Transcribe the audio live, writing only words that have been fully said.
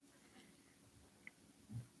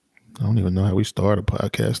don't even know how we start a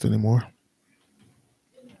podcast anymore.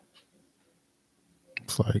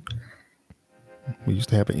 It's like we used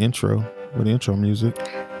to have an intro with intro music.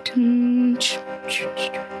 Now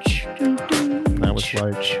it's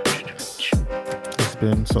like it's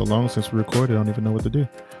been so long since we recorded, I don't even know what to do.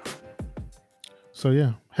 So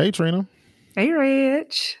yeah. Hey Trina. Hey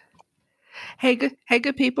Rich. Hey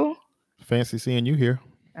good people. Fancy seeing you here.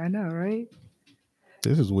 I know, right?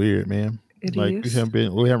 This is weird, man. It like is. we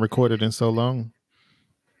haven't recorded in so long.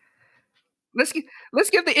 Let's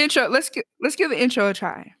give the intro. Let's give the intro a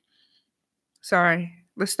try. Sorry.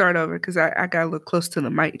 Let's start over because I got a little close to the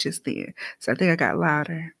mic just then. So I think I got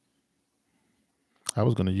louder. I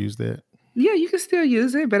was gonna use that. Yeah, you can still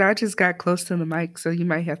use it, but I just got close to the mic, so you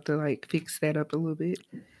might have to like fix that up a little bit.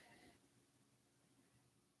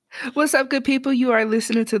 What's up, good people? You are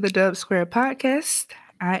listening to the Dub Square podcast.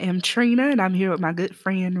 I am Trina, and I'm here with my good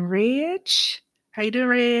friend Reg. How you doing,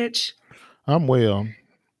 Reg? I'm well.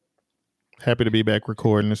 Happy to be back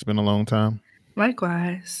recording. It's been a long time.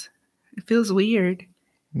 Likewise. It feels weird.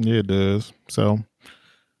 Yeah, it does. So,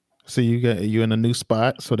 see, you in a new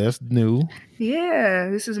spot, so that's new.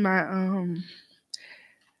 Yeah, this is my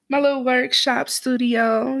my little workshop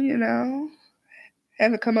studio. You know,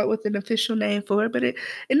 haven't come up with an official name for it, but it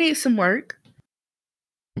needs some work.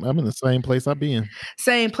 I'm in the same place I be in.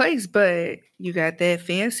 Same place, but you got that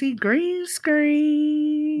fancy green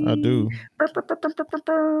screen. I do.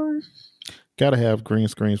 Gotta have green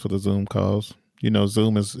screens for the Zoom calls. You know,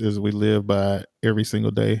 Zoom is we live by every single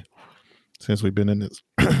day since we've been in this.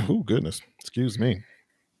 Oh goodness, excuse me.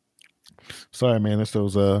 Sorry, man. It's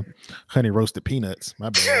those honey roasted peanuts. My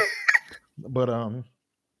bad. But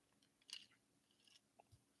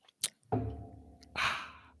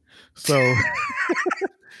so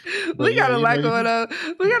we got a lot going on.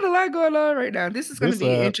 We got a lot going on right now. This is going to be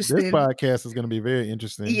interesting. This podcast is going to be very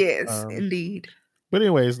interesting. Yes, indeed. But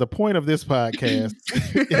anyways, the point of this podcast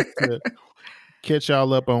is to catch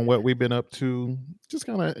y'all up on what we've been up to. Just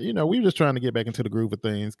kind of, we're just trying to get back into the groove of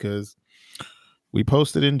things because we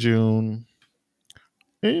posted in June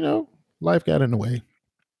and, life got in the way.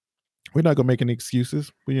 We're not gonna make any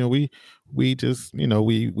excuses. We just we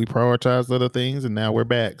prioritized other things, and now we're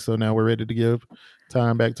back. So now we're ready to give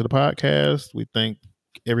time back to the podcast. We thank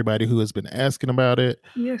everybody who has been asking about it.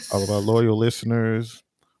 Yes, all of our loyal listeners,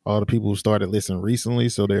 all the people who started listening recently,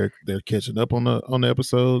 so they're catching up on the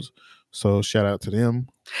episodes. So shout out to them.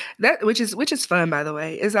 That which is fun, by the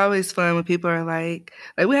way. It's always fun when people are like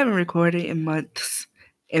we haven't recorded in months.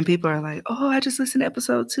 And people are like, oh, I just listened to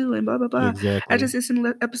episode 2 and blah, blah, blah. Exactly. I just listened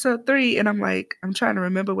to episode 3. And I'm like, I'm trying to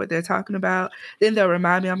remember what they're talking about. Then they'll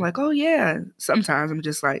remind me. I'm like, oh, yeah. Sometimes I'm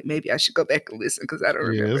just like, maybe I should go back and listen because I don't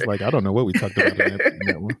remember. Yeah, it's like, I don't know what we talked about in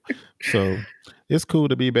that one. So it's cool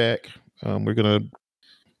to be back. We're going to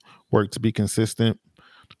work to be consistent.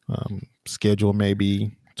 Schedule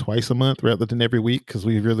maybe twice a month rather than every week because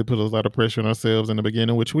we really put a lot of pressure on ourselves in the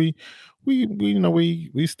beginning, which we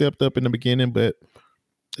stepped up in the beginning, but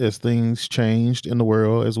as things changed in the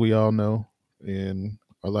world, as we all know, and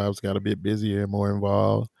our lives got a bit busier and more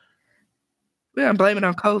involved. We're going to blame it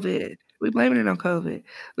on COVID. We're blaming it on COVID.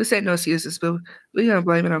 We said no excuses, but we're going to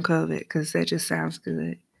blame it on COVID because that just sounds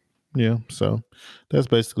good. Yeah, so that's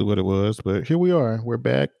basically what it was. But here we are. We're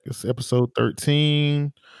back. It's episode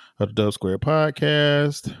 13 of the Dub Square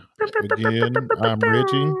podcast. Again, I'm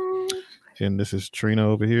Reggie, and this is Trina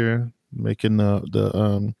over here making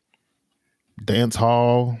the dance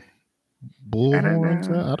hall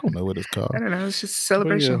bullhorn. I don't know what it's called. I don't know. It's just a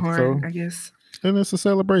celebration horn, I guess. And it's a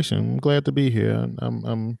celebration. I'm glad to be here.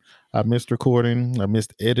 I missed recording. I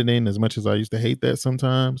missed editing as much as I used to hate that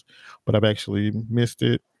sometimes, but I've actually missed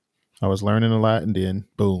it. I was learning a lot, and then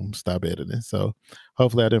boom, stop editing. So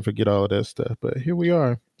hopefully I didn't forget all of that stuff. But here we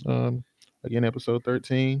are, again, episode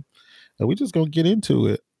 13, and we just gonna get into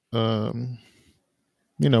it.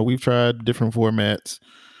 We've tried different formats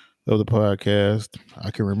of the podcast.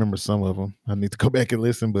 I can remember some of them. I need to go back and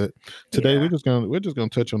listen, but today we're just gonna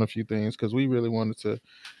touch on a few things because we really wanted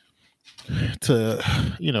to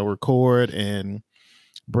record and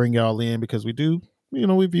bring y'all in because we do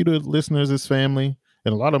we view the listeners as family,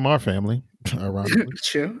 and a lot of them are family. Ironically,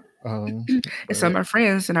 true. And some are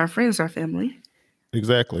friends, and our friends are family.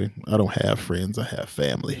 Exactly. I don't have friends. I have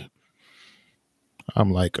family.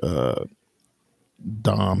 I'm like Dom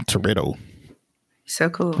Toretto. So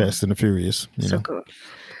cool. Fast and the Furious. So cool.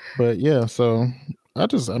 But yeah, so I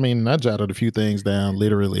jotted a few things down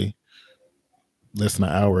literally less than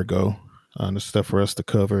an hour ago on the stuff for us to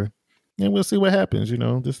cover. And we'll see what happens.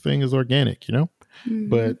 This thing is organic, Mm-hmm.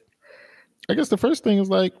 But I guess the first thing is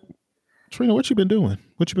like, Trina, what you been doing?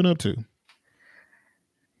 What you been up to?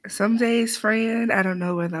 Some days, friend, I don't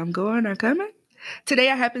know whether I'm going or coming. Today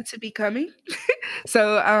I happen to be coming.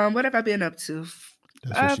 So, what have I been up to?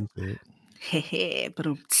 That's what Uh, she said. but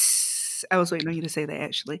I was waiting on you to say that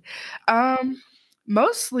actually. Um,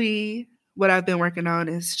 Mostly what I've been working on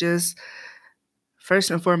is just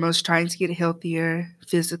first and foremost trying to get healthier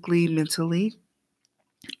physically, mentally.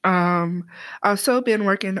 Um, also been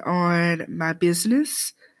working on my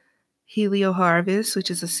business, Helio Harvest, which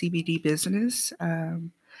is a CBD business.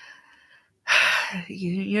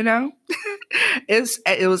 You know,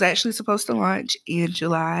 it was actually supposed to launch in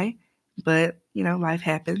July, but life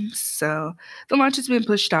happens. So the launch has been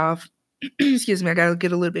pushed off. Excuse me, I gotta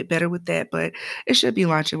get a little bit better with that, but it should be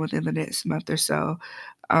launching within the next month or so.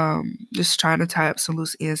 Just trying to tie up some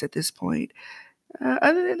loose ends at this point.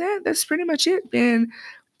 Other than that, that's pretty much it. Been,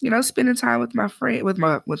 spending time with my friend, with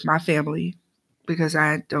my family, because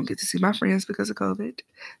I don't get to see my friends because of COVID.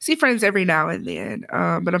 See friends every now and then,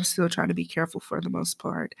 but I'm still trying to be careful for the most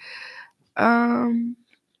part. Um,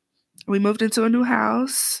 we moved into a new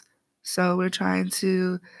house, so we're trying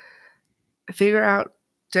to figure out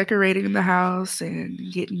decorating the house and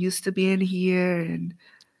getting used to being here, and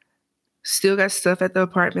still got stuff at the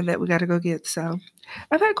apartment that we got to go get. So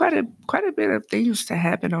I've had quite a bit of things to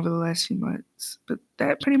happen over the last few months, but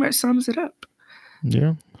that pretty much sums it up.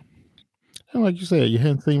 Yeah. And like you said, you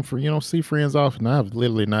hadn't seen you don't see friends often. I've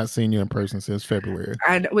literally not seen you in person since February.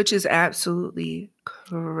 And which is absolutely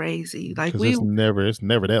crazy. Like Because we it's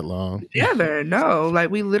never that long. never know. Like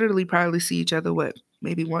we literally probably see each other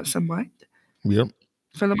maybe once a month Yep.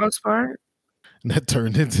 for the most part. And that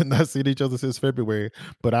turned into not seeing each other since February.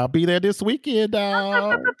 But I'll be there this weekend,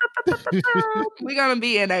 dog. We're gonna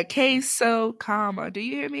be in a queso comma. Do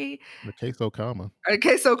you hear me? The queso comma. A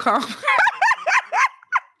queso comma.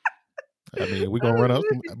 I mean, we're gonna run up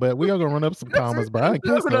some, but we are gonna run up some commas behind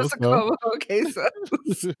quesos. So.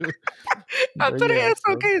 Quesos. I But put yeah, in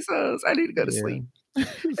some so quesos. I need to go to yeah. sleep. I need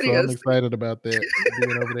So to go I'm to sleep. excited about that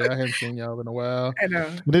being over there. I haven't seen y'all in a while. I know.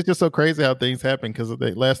 But it's just so crazy how things happen because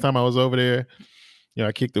last time I was over there,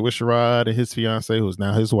 I kicked it with Sherrod and his fiance, who's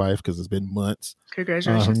now his wife, because it's been months.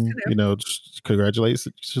 Congratulations to them.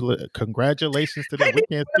 Congratulations to I them. We need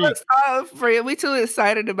can't to speak. Friend. We too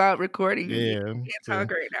excited about recording and Yeah. can't So talk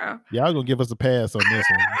right now. y'all gonna give us a pass on this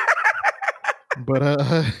one.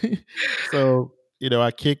 But so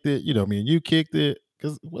I kicked it. Me and you kicked it.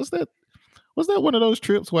 Because was that one of those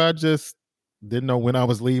trips where I just didn't know when I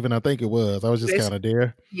was leaving? I think it was. I was just kind of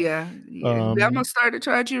there. Yeah. I'm gonna start to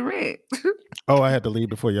charge you rent. Oh, I had to leave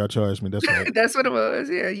before y'all charged me. That's right. That's what it was.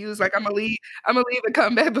 Yeah. You was like, I'm gonna leave and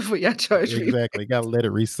come back before y'all charge me. Exactly. Got to let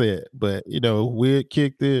it reset. But we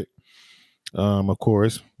kicked it. Of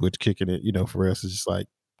course, which kicking it, for us is just like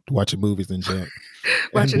watching movies and junk.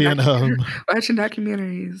 Watching Watching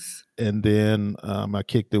documentaries. And then I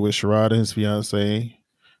kicked it with Sherrod and his fiance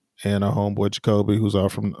and our homeboy Jacoby, who's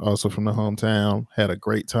also from the hometown. Had a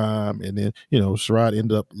great time. And then, Sherrod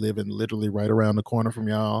ended up living literally right around the corner from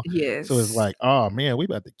y'all. Yes. So it's like, oh man, we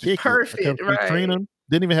about to kick Perfect, it. I come see Trina.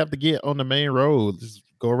 Didn't even have to get on the main road. Just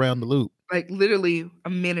go around the loop. Like literally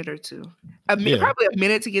a minute or two. Probably a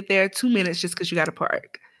minute to get there, 2 minutes just because you got to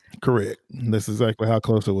park. Correct. That's exactly how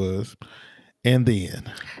close it was. And then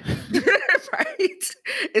right.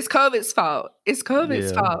 It's COVID's fault. It's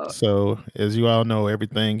COVID's fault. So as you all know,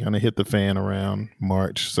 everything kind of hit the fan around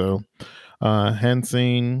March. So hadn't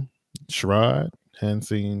seen Sherrod, hadn't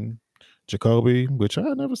seen Jacoby, which I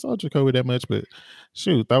never saw Jacoby that much, but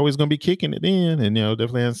shoot, thought we was gonna be kicking it in. And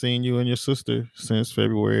definitely hadn't seen you and your sister since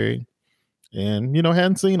February. And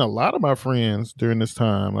hadn't seen a lot of my friends during this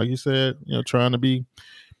time. Like you said, trying to be,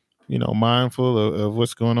 mindful of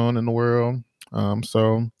what's going on in the world.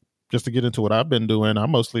 So just to get into what I've been doing, I've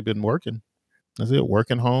mostly been working. That's it.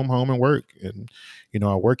 Working home and work. And,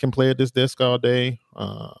 I work and play at this desk all day.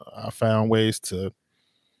 I found ways to,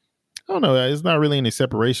 I don't know, it's not really any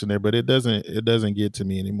separation there, but it doesn't get to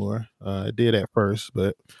me anymore. It did at first,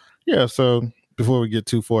 but yeah. So before we get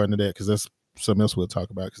too far into that, because that's something else we'll talk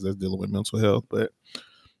about, because that's dealing with mental health. But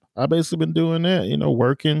I've basically been doing that,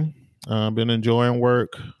 working, been enjoying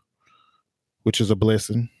work, which is a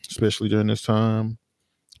blessing, especially during this time.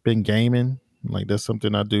 Been gaming. Like that's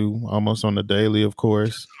something I do almost on the daily, of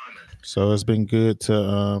course. So it's been good to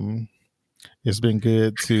I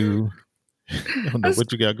don't know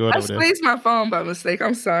what you got going over there. I squeezed my phone by mistake.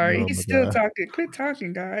 I'm sorry. Oh, He's still talking. Quit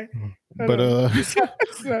talking, guy. But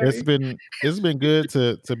it's been good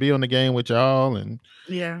to be on the game with y'all, and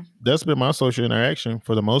yeah, that's been my social interaction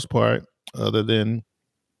for the most part, other than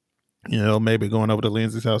maybe going over to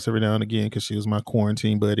Lindsay's house every now and again because she was my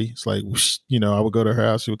quarantine buddy. It's like I would go to her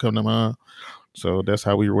house, she would come to mine. So that's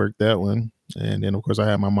how we worked that one. And then of course I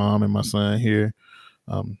had my mom and my son here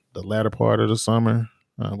the latter part of the summer,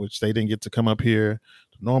 which they didn't get to come up here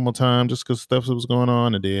normal time just because stuff was going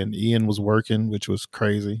on. And then Ian was working, which was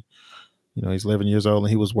crazy. You know, he's 11 years old and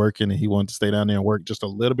he was working and he wanted to stay down there and work just a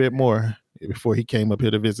little bit more before he came up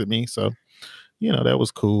here to visit me. So, you know, that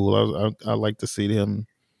was cool. I like to see him,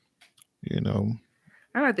 you know.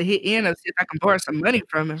 I'm about to hit in and see if I can borrow some money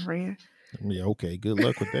from him, friend. Yeah, okay, good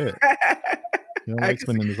luck with that. He don't I like can see,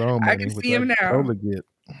 spending his own I money, can which see I him now. totally get.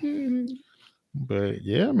 Mhm. But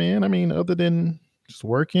yeah, man, I mean, other than just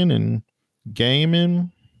working and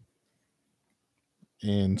gaming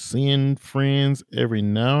and seeing friends every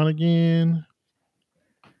now and again,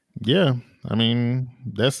 yeah, I mean,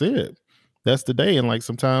 that's it. That's the day. And like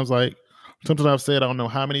sometimes I've said I don't know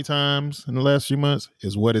how many times in the last few months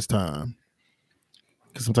is what is time.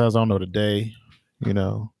 Because sometimes I don't know the day, you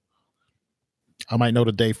know. I might know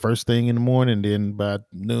the day first thing in the morning, then by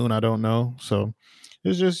noon I don't know. So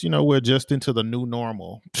it's just, you know, we're adjusting to the new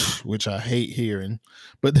normal, which I hate hearing.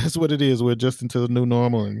 But that's what it is. We're adjusting to the new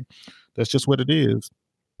normal and that's just what it is.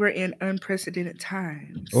 We're in unprecedented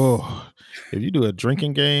times. Oh, if you do a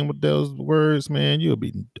drinking game with those words, man, you'll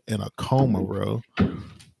be in a coma, bro. What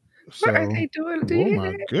are So, they doing? Do you oh hear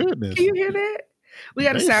my that? Can goodness, you hear that? We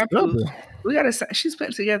got to they soundproof. stubborn. We got to. She's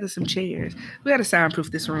putting together some chairs. We got to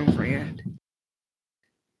soundproof this room, friend.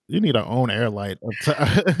 You need our own air light up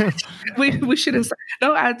top. We should have.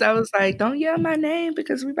 No, I was like, don't yell my name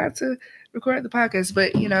because we're about to record the podcast.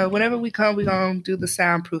 But you know, whenever we come, we're gonna do the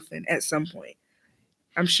soundproofing at some point.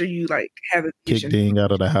 I'm sure you like have a Kick vision. Ding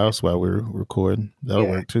out of the house while we're recording. That'll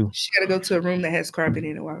Yeah, work too. she got to go to a room that has carpet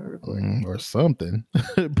in it while we're recording. Or something.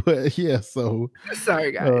 But yeah, so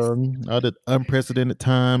Sorry, guys. all the unprecedented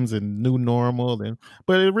times and new normal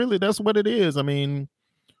but it really that's what it is. I mean,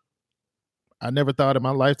 I never thought in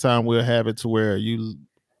my lifetime we'll have it to where you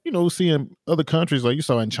know, seeing other countries like you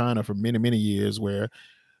saw in China for many, many years where,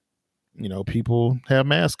 you know, people have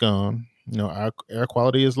masks on. You know, our air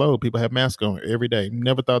quality is low. People have masks on every day.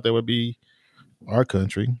 Never thought that would be our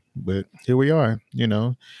country, but here we are. You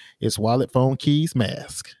know, it's wallet, phone, keys,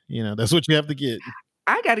 mask. You know, that's what you have to get.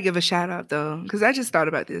 I got to give a shout out though, because I just thought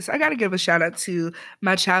about this. I got to give a shout out to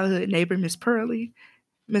my childhood neighbor, Miss Pearlie.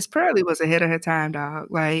 Miss Pearlie was ahead of her time, dog.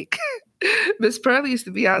 Like Miss Pearlie used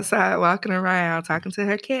to be outside walking around talking to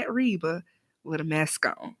her cat Reba with a mask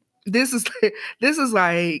on. This is this is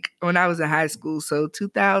like when I was in high school, so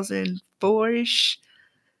 2004 ish,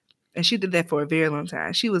 and she did that for a very long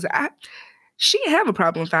time. She didn't have a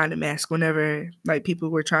problem finding masks whenever like people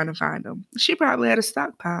were trying to find them. She probably had a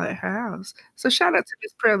stockpile at her house. So shout out to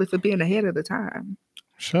Miss Pearlie for being ahead of the time.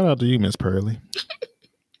 Shout out to you, Miss Pearlie.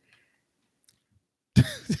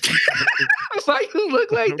 Why you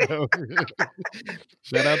look like that?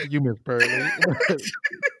 Shout out to you, Miss Pearlie.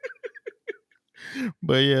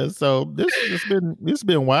 But yeah, so it's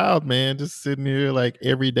been wild, man. Just sitting here like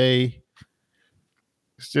every day.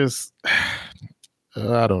 It's just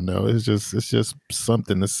I don't know. It's just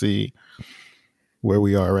something to see where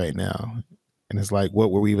we are right now. And it's like,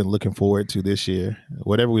 what were we even looking forward to this year?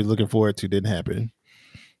 Whatever we were looking forward to didn't happen.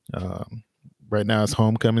 Um, right now it's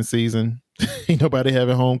homecoming season. Ain't nobody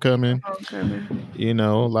having homecoming. Homecoming. You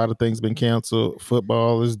know, a lot of things been canceled.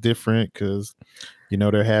 Football is different because, you know,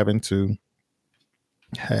 they're having to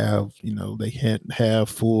have, you know, they can't have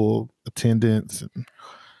full attendance. And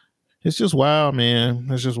it's just wild, man.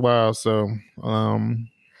 It's just wild. So,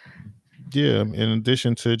 yeah, in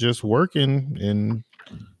addition to just working and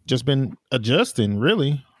just been adjusting,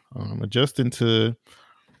 really, adjusting to,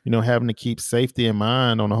 you know, having to keep safety in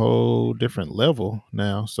mind on a whole different level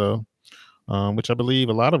now. So, which I believe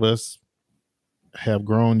a lot of us have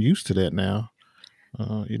grown used to that now.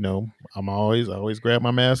 You know, I always grab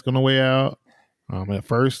my mask on the way out. At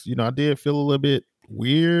first, you know, I did feel a little bit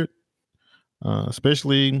weird,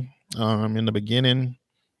 especially in the beginning.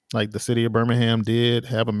 Like the city of Birmingham did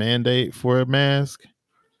have a mandate for a mask,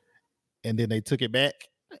 and then they took it back.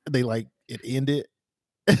 They like it ended.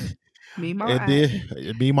 Me, my It eye.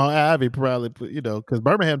 did. Be my Ivy probably put, you know, because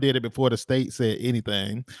Birmingham did it before the state said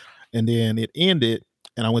anything, and then it ended.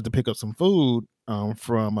 And I went to pick up some food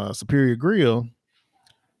from Superior Grill,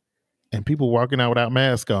 and people walking out without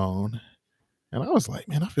mask on. And I was like,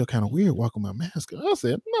 man, I feel kind of weird walking with my mask on. I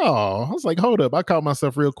said, no. I was like, hold up. I caught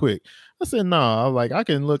myself real quick. I said, no. I was like, I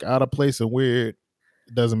can look out of place and weird.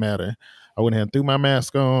 It doesn't matter. I went ahead and threw my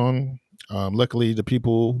mask on. Luckily,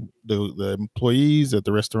 the employees at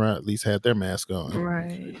the restaurant at least had their mask on.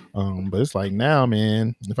 Right. But it's like now,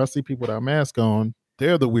 man, if I see people without mask on,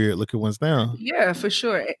 they're the weird looking ones now. Yeah, for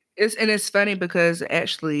sure. It's funny because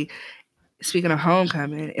actually speaking of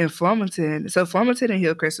homecoming in Flemington, so Flemington and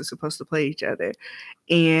Hillcrest are supposed to play each other.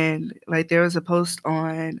 And like there was a post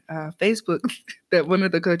on Facebook that one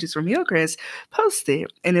of the coaches from Hillcrest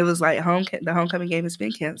posted, and it was like the homecoming game has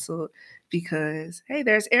been canceled because hey,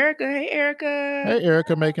 there's Erica. Hey, Erica. Hey,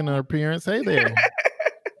 Erica making an appearance. Hey there.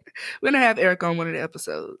 We're gonna have Erica on one of the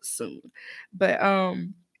episodes soon. But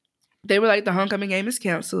they were like the homecoming game is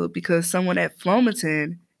canceled because someone at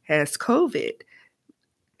Flemington has COVID.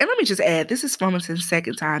 And let me just add, this is Flemington's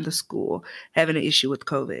second time to school having an issue with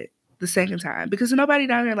COVID. The second time. Because nobody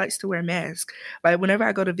down there likes to wear masks. Like whenever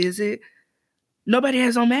I go to visit, nobody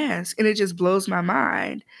has on masks. And it just blows my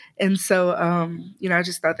mind. And so, I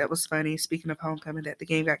just thought that was funny, speaking of homecoming, that the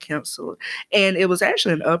game got canceled. And it was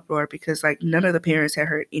actually an uproar because like none of the parents had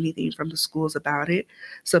heard anything from the schools about it.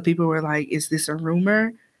 So people were like, is this a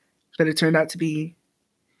rumor? But it turned out to be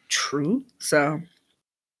true. So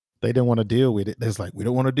they didn't want to deal with it. It's like, we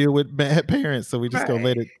don't want to deal with bad parents, so we just gonna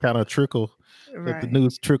let it kind of trickle, let the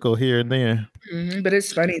news trickle here and there. Mm-hmm. But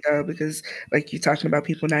it's funny though, because like you're talking about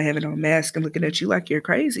people not having on masks and looking at you like you're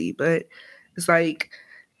crazy, but it's like,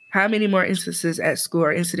 how many more instances at school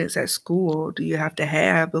or incidents at school do you have to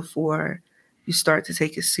have before you start to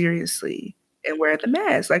take it seriously and wear the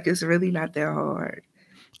mask? Like it's really not that hard.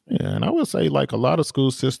 Yeah, and I would say like a lot of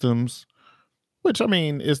school systems, which I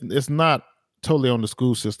mean, it's not totally on the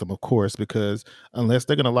school system, of course, because unless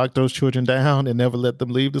they're going to lock those children down and never let them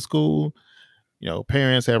leave the school,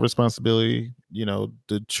 parents have responsibility.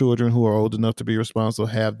 The children who are old enough to be responsible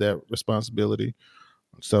have that responsibility.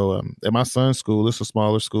 So at my son's school, it's a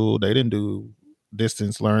smaller school. They didn't do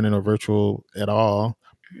distance learning or virtual at all.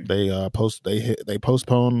 They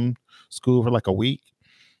postponed school for like a week,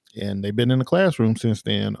 and they've been in the classroom since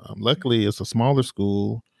then. Luckily, it's a smaller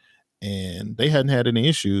school, and they hadn't had any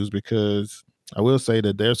issues because I will say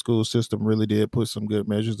that their school system really did put some good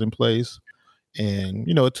measures in place. And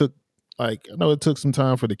it took I know it took some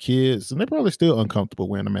time for the kids, and they're probably still uncomfortable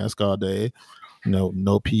wearing a mask all day.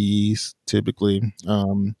 No PEs typically.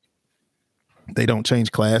 They don't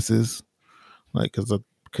change classes, like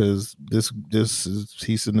because this is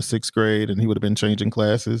he's in the 6th grade and he would have been changing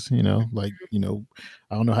classes. I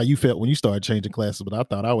don't know how you felt when you started changing classes, but I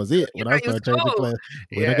thought I was it when I started changing class.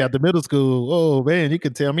 When I got to middle school, oh man, you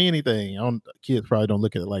can tell me anything. Kids probably don't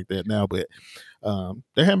look at it like that now, but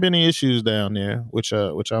there haven't been any issues down there, which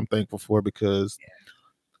I'm thankful for, because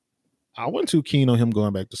I wasn't too keen on him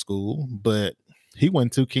going back to school, but he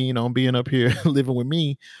wasn't too keen on being up here living with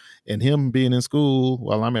me and him being in school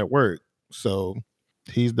while I'm at work. So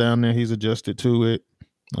he's down there. He's adjusted to it.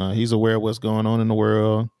 He's aware of what's going on in the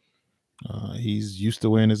world. He's used to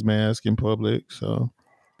wearing his mask in public. So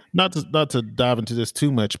not to dive into this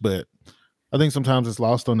too much, but I think sometimes it's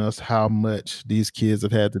lost on us how much these kids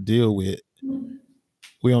have had to deal with.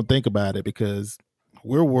 We don't think about it because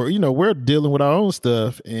we're dealing with our own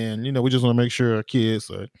stuff, and we just want to make sure our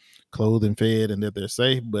kids are clothed and fed and that they're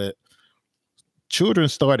safe. But children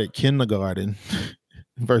start at kindergarten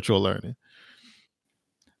virtual learning,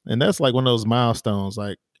 and that's like one of those milestones.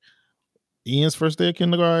 Like Ian's first day of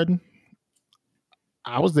kindergarten,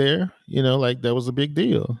 I was there. Like that was a big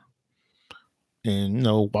deal. And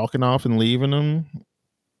walking off and leaving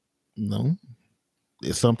them,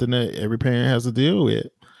 it's something that every parent has to deal with,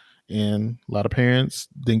 and a lot of parents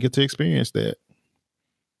didn't get to experience that.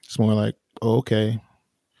 It's more like, oh, okay,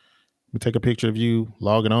 we take a picture of you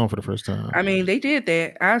logging on for the first time. I mean, they did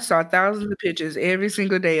that. I saw thousands of pictures every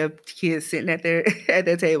single day of kids sitting at their at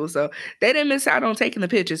their table. So they didn't miss out on taking the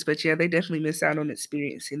pictures, but yeah, they definitely missed out on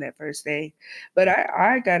experiencing that first day. But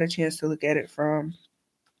I got a chance to look at it from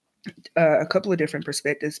a couple of different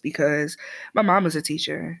perspectives because my mom is a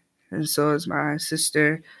teacher, and so is my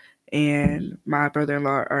sister, and my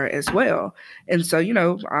brother-in-law are as well. And so,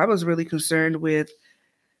 I was really concerned with,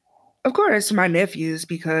 of course, my nephews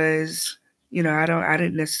because I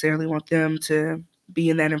didn't necessarily want them to be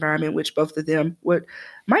in that environment, which both of them would.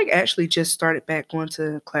 Mike actually just started back going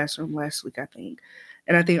to classroom last week, I think,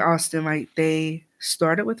 and I think Austin, like, they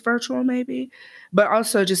started with virtual maybe, but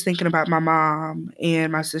also just thinking about my mom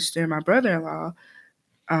and my sister and my brother-in-law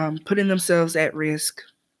putting themselves at risk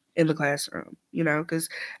in the classroom, because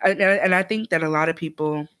I think that a lot of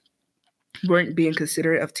people weren't being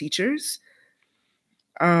considerate of teachers.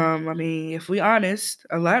 I mean, if we honest,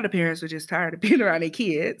 a lot of parents were just tired of being around their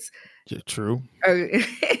kids. Yeah, true.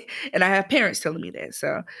 And I have parents telling me that.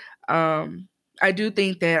 So I do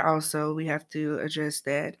think that also we have to address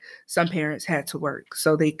that some parents had to work.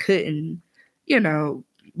 So they couldn't,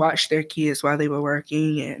 watch their kids while they were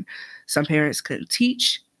working. And some parents couldn't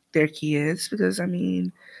teach their kids because, I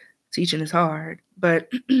mean, teaching is hard. But,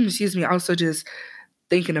 excuse me, also just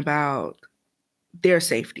thinking about their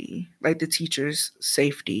safety, like the teachers'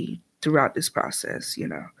 safety throughout this process, you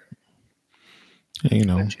know. You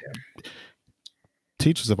know, But, yeah.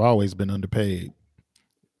 teachers have always been underpaid.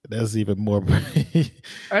 That's even more.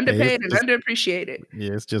 Underpaid and underappreciated.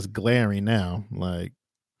 Yeah, it's just glaring now. Like,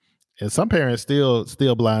 and some parents still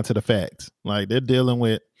blind to the facts. Like they're dealing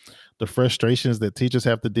with the frustrations that teachers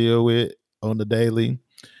have to deal with on the daily,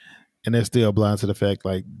 and they're still blind to the fact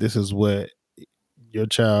like this is what your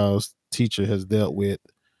child's teacher has dealt with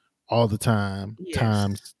all the time Yes.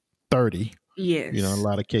 times 30. Yes. In a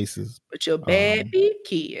lot of cases. But your bad big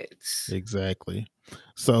kids. Exactly.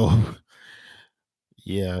 So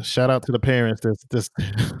yeah, shout out to the parents that's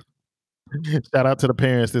shout out to the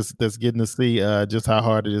parents that's getting to see just how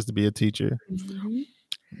hard it is to be a teacher. Mm-hmm.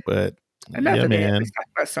 But Enough yeah, of that. man. Let's talk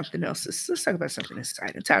about something else. Let's talk about something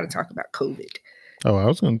exciting. I'm tired of talking about COVID. Oh, I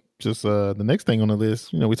was gonna just the next thing on the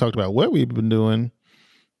list, we talked about what we've been doing,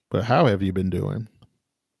 but how have you been doing?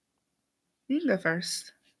 You can go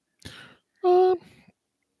first.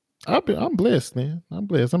 I'm blessed, man. I'm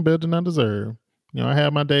blessed. I'm better than I deserve. I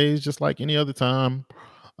have my days just like any other time.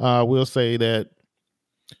 I will say that,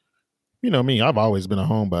 me, I've always been a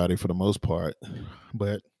homebody for the most part,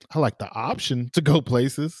 but I like the option to go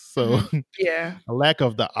places. So Mm-hmm. Yeah. a lack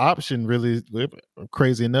of the option really,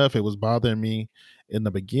 crazy enough, it was bothering me in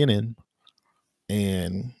the beginning.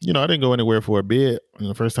 And, I didn't go anywhere for a bit. And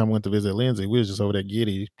the first time I went to visit Lindsay, we was just over there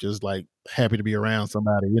giddy, just like happy to be around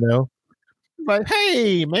somebody. Like,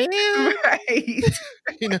 hey, man, Right.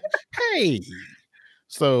 hey.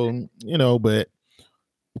 So, but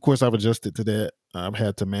of course I've adjusted to that. I've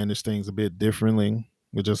had to manage things a bit differently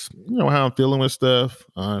with just, how I'm feeling with stuff.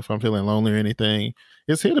 If I'm feeling lonely or anything,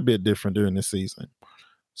 it's hit a bit different during this season.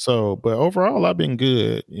 So, but overall, I've been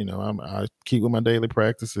good. I keep with my daily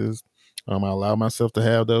practices. I allow myself to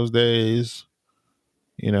have those days.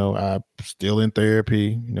 I'm still in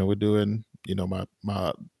therapy. We're doing,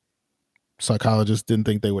 my psychologists didn't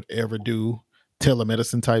think they would ever do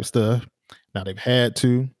telemedicine type stuff. Now they've had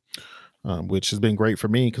to, which has been great for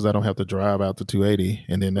me because I don't have to drive out to 280,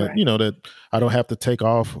 and then that Right. that I don't have to take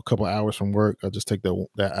off a couple hours from work. I just take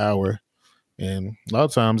that hour, and a lot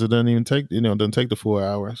of times it doesn't even take doesn't take the 4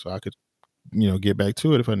 hours, so I could get back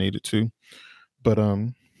to it if I needed to. But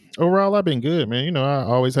overall, I've been good, man. I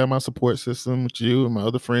always have my support system with you and my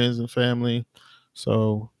other friends and family.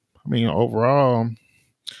 So I mean, overall,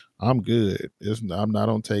 I'm good. I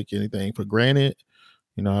don't take anything for granted.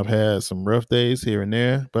 I've had some rough days here and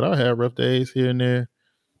there, but I have rough days here and there,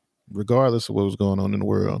 regardless of what was going on in the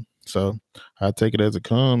world. So I take it as it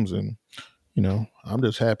comes, and I'm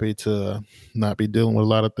just happy to not be dealing with a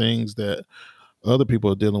lot of things that other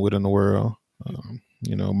people are dealing with in the world.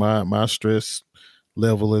 My stress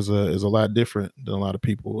level is a lot different than a lot of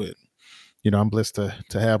people. And I'm blessed to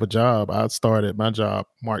have a job. I started my job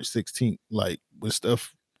March 16th, like when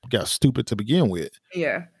stuff got stupid to begin with.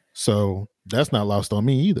 Yeah. So that's not lost on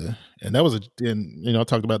me either. And that was I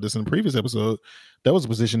talked about this in the previous episode. That was a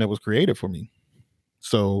position that was created for me.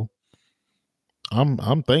 So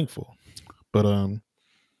I'm thankful. But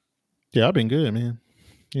yeah, I've been good, man.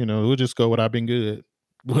 We'll just go with I've been good.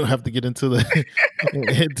 We'll have to get into the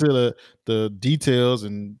into the details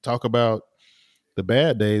and talk about the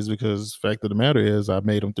bad days, because the fact of the matter is I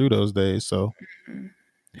made them through those days. So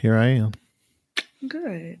here I am.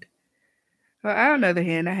 Good. Well, on the other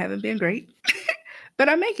hand, I haven't been great, but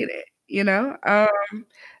I'm making it.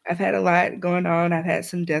 I've had a lot going on. I've had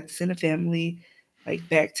some deaths in the family, like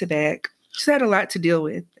back to back. Just had a lot to deal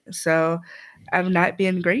with. So I've not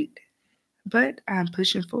been great, but I'm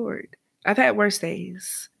pushing forward. I've had worse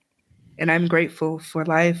days, and I'm grateful for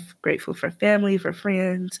life, grateful for family, for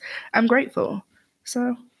friends. I'm grateful.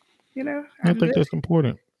 So, I I'm think good. that's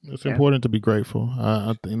important. It's Yeah. important to be grateful.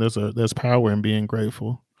 I think there's power in being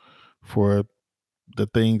grateful for the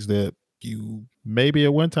things that you maybe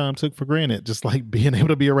at one time took for granted, just like being able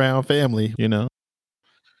to be around family.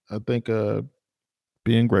 I think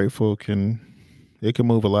being grateful can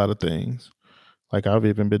move a lot of things. Like I've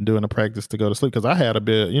even been doing a practice to go to sleep because I had a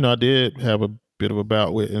bit, I did have a bit of a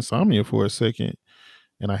bout with insomnia for a second,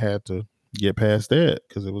 and I had to get past that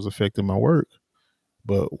because it was affecting my work.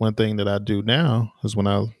 But one thing that I do now is when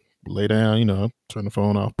I lay down, turn the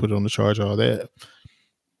phone off, put it on the charger, all that,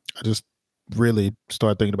 I just really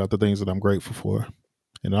start thinking about the things that I'm grateful for.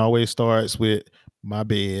 And it always starts with my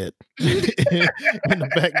bed and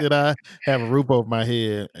the fact that I have a roof over my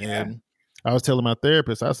head. Yeah. And I was telling my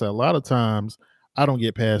therapist, I said, a lot of times I don't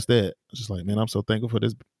get past that. It's just like, man, I'm so thankful for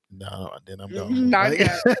this. No, then I'm gone. Knock Like,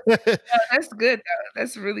 out. Oh, that's good though.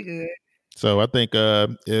 That's really good. so I think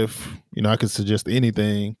if I could suggest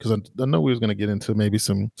anything, because I know we was going to get into maybe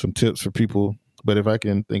some tips for people But if I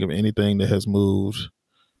can think of anything that has moved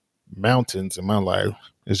mountains in my life,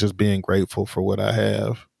 it's just being grateful for what I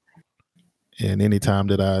have. And anytime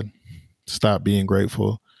that I stop being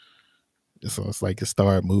grateful, it's like it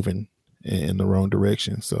started moving in the wrong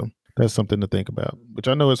direction. So that's something to think about. Which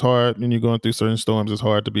I know it's hard when you're going through certain storms. It's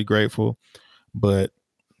hard to be grateful, but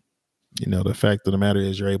the fact of the matter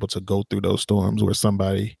is you're able to go through those storms where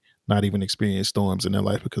somebody not even experience storms in their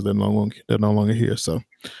life because they're no longer here. So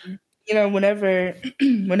Whenever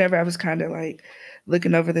whenever I was kind of like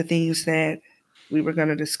looking over the things that we were going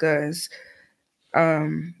to discuss,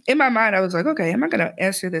 in my mind I was like, okay, am I going to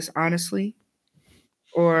answer this honestly,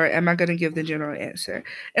 or am I going to give the general answer?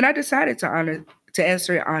 And I decided to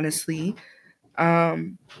answer it honestly,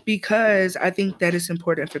 because I think that it's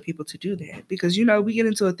important for people to do that. Because we get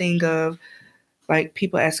into a thing of like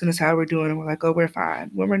people asking us how we're doing, and we're like, oh, we're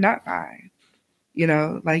fine, when we're not fine.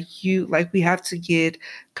 Like we have to get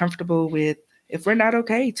comfortable with, if we're not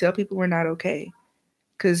okay, tell people we're not okay.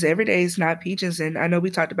 Because every day is not peaches. And I know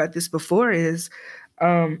we talked about this before. Is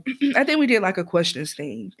I think we did like a questions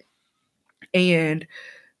thing, and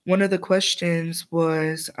one of the questions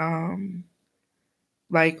was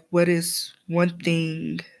like, what is one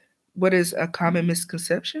thing? What is a common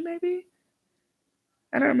misconception? Maybe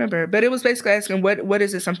I don't remember, but it was basically asking what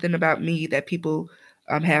is it something about me that people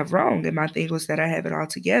have wrong, and my thing was that I have it all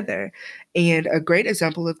together. And a great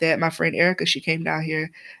example of that, my friend Erica, she came down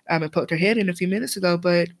here and poked her head in a few minutes ago,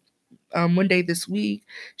 but one day this week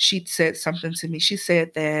she said something to me. She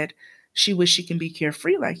said that she wished she can be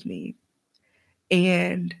carefree like me,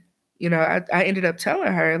 and I ended up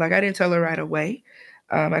telling her, like, I didn't tell her right away.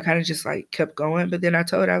 I kind of just like kept going, but then I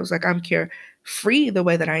told her, I was like, I'm carefree the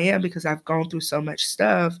way that I am because I've gone through so much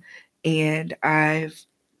stuff, and I've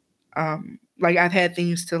had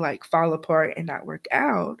things to like fall apart and not work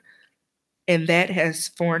out, and that has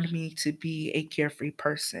formed me to be a carefree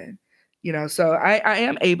person. So I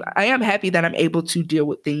am happy that I'm able to deal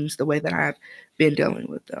with things the way that I've been dealing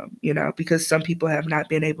with them, because some people have not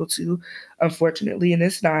been able to, unfortunately. And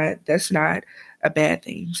that's not a bad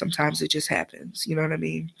thing. Sometimes it just happens, you know what I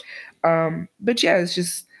mean? But yeah, it's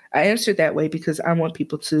just, I answered that way because I want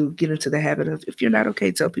people to get into the habit of, if you're not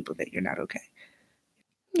okay, tell people that you're not okay.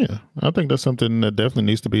 yeah, I think that's something that definitely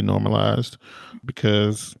needs to be normalized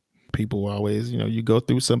because people always, you go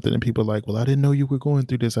through something and people are like, well, I didn't know you were going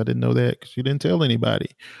through this. I didn't know that because you didn't tell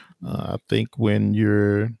anybody. I think when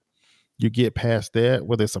you get past that,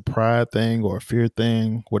 whether it's a pride thing or a fear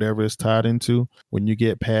thing, whatever it's tied into, when you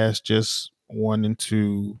get past just wanting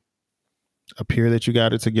to appear that you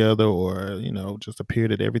got it together or, just appear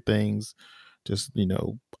that everything's just,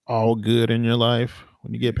 all good in your life,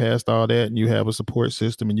 when you get past all that and you have a support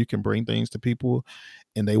system and you can bring things to people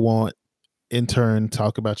and they won't in turn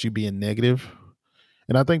talk about you being negative.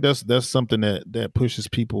 And I think that's something that pushes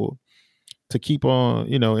people to keep on,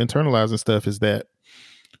 internalizing stuff is that,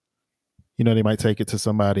 they might take it to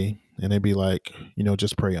somebody and they'd be like,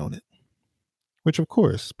 just pray on it. Which of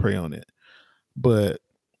course, pray on it. But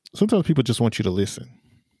sometimes people just want you to listen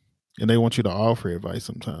and they want you to offer advice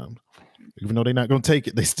sometimes. Even though they're not going to take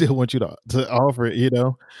it, they still want you to offer it.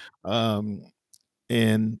 Um,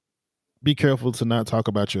 and be careful to not talk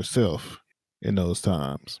about yourself in those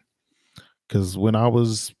times. Because when I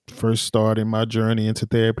was first starting my journey into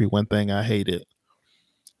therapy, one thing I hated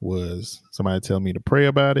was somebody tell me to pray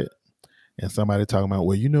about it and somebody talking about,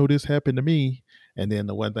 well, this happened to me. And then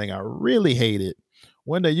the one thing I really hated,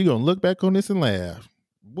 one day you're going to look back on this and laugh.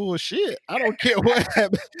 Bullshit. I don't care what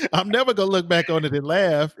happened. I'm never going to look back on it and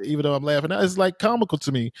laugh, even though I'm laughing. It's like comical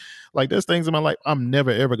to me. Like there's things in my life I'm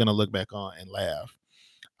never, ever going to look back on and laugh.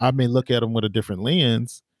 I may look at them with a different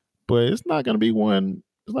lens, but it's not going to be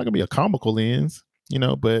it's not going to be a comical lens,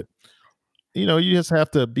 but you just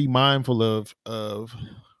have to be mindful of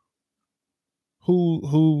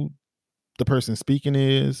who the person speaking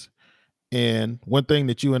is. And one thing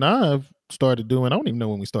that you and I have started doing, I don't even know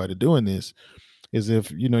when we started doing this, is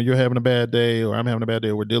if you're having a bad day or I'm having a bad day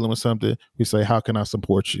or we're dealing with something, we say, how can I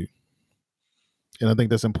support you? And I think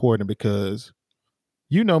that's important because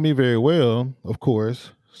you know me very well, of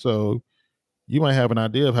course. So you might have an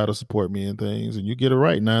idea of how to support me in things and you get it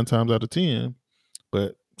right 9 times out of 10,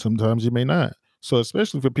 but sometimes you may not. So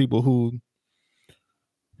especially for people who,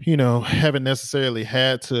 haven't necessarily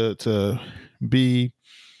had to be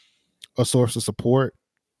a source of support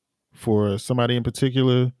for somebody in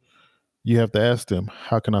particular, you have to ask them,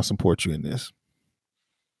 how can I support you in this?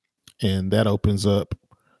 And that opens up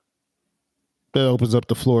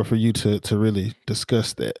the floor for you to really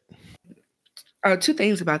discuss that. Two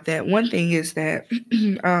things about that. One thing is that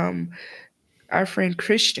our friend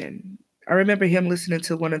Christian, I remember him listening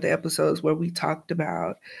to one of the episodes where we talked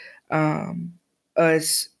about um,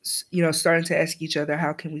 us, starting to ask each other,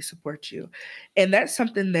 how can we support you? And that's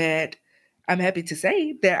something that I'm happy to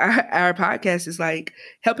say that our podcast is like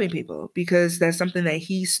helping people, because that's something that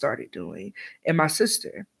he started doing. And my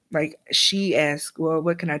sister, like, she asked, well,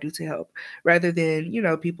 what can I do to help? Rather than,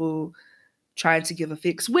 people trying to give a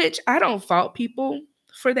fix, which I don't fault people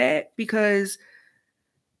for that, because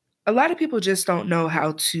a lot of people just don't know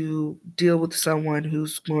how to deal with someone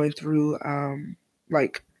who's going through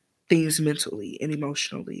like things mentally and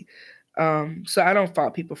emotionally. So I don't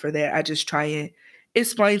fault people for that. I just try and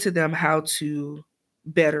explain to them how to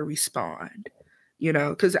better respond.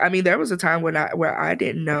 Because I mean, there was a time where I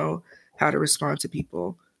didn't know how to respond to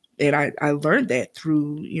people, and I learned that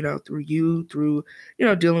through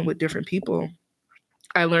dealing with different people.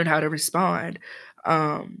 I learned how to respond.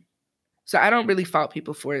 Um, so I don't really fault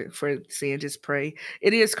people for saying just pray.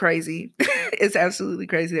 It is crazy. It's absolutely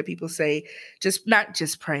crazy that people say just not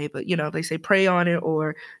just pray, but they say pray on it,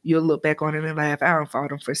 or you'll look back on it and laugh. I don't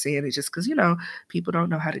fault them for saying it, just because people don't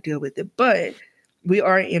know how to deal with it. But we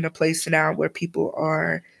are in a place now where people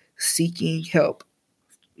are seeking help,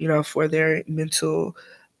 for their mental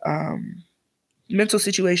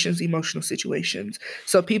situations, emotional situations.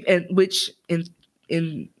 So people, and which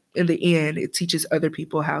in the end, it teaches other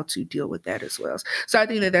people how to deal with that as well. So I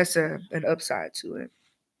think that that's an upside to it.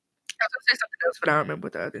 I was gonna say something else, but I don't remember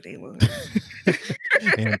what the other thing was.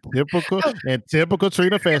 and typical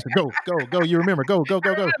Trina fashion. Go. You remember? Go. I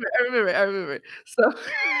remember. So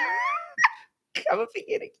I'm gonna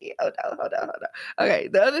forget again. Hold on. Okay,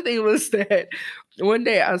 the other thing was that one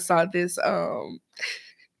day I saw this.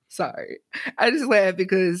 Sorry, I just laugh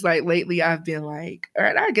because like lately I've been like, or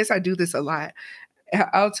I guess I do this a lot.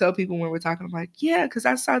 I'll tell people when we're talking, I'm like, yeah, because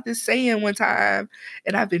I saw this saying one time,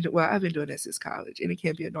 and I've been doing this since college, and it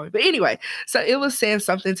can be annoying. But anyway, so it was saying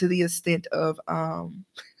something to the extent of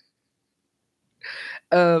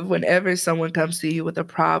whenever someone comes to you with a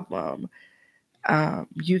problem,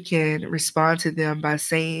 you can respond to them by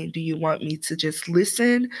saying, "Do you want me to just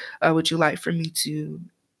listen, or would you like for me to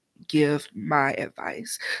give my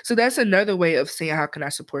advice?" So that's another way of saying, "How can I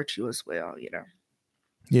support you as well?"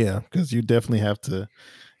 Yeah, because you definitely have to.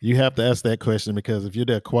 You have to ask that question, because if you're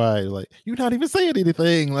that quiet, like you're not even saying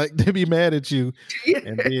anything, like they be mad at you, Yeah.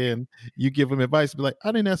 and then you give them advice, be like,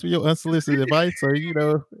 "I didn't ask for your unsolicited advice," so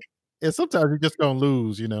and sometimes you're just gonna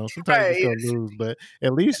lose. Sometimes you're just Right. gonna lose, but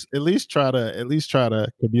at least try to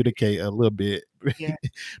communicate a little bit Yeah.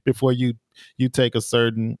 before you take a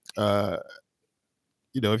certain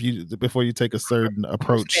if you before you take a certain Course of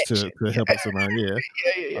approach to action. helping somebody. Yeah,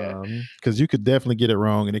 Yeah. because you could definitely get it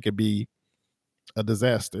wrong, and it could be a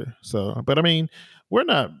disaster. So, but I mean, we're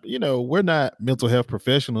not mental health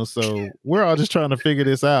professionals, so we're all just trying to figure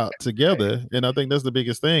this out Right. together. And I think that's the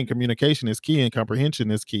biggest thing. Communication is key, and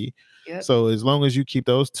comprehension is key. Yep. So as long as you keep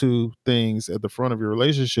those two things at the front of your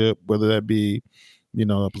relationship, whether that be,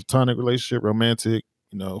 a platonic relationship, romantic,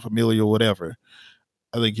 familial, whatever,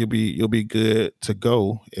 I think you'll be good to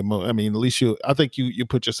go. I mean, at least I think you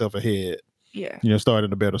put yourself ahead, Yeah. start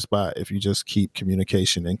in a better spot if you just keep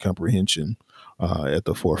communication and comprehension at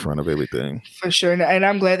the forefront of everything. For sure. And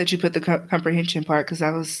I'm glad that you put the comprehension part, because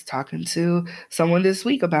I was talking to someone this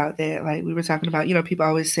week about that. Like, we were talking about, people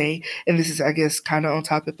always say, and this is, I guess, kind of on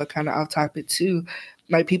topic, but kind of off topic too.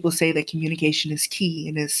 Like, people say that communication is key,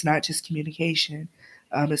 and it's not just communication,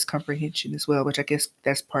 it's comprehension as well, which I guess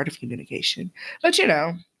that's part of communication. But,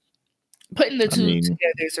 putting the I two mean,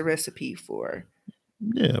 together is a recipe for.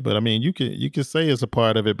 yeah, but I mean, you can say it's a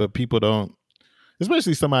part of it, but people don't,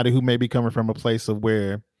 especially somebody who may be coming from a place of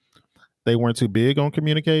where they weren't too big on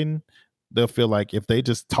communicating. They'll feel like if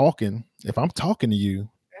I'm talking to you,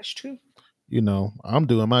 That's true. I'm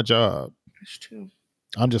doing my job. That's true.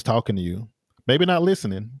 I'm just talking to you, maybe not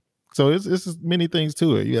listening. So it's many things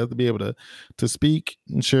to it. You have to be able to speak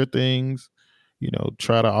and share things.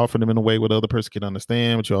 Try to offer them in a way where the other person can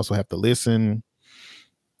understand, but you also have to listen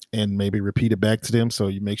and maybe repeat it back to them, so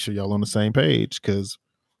you make sure y'all on the same page. Because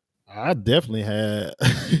I definitely had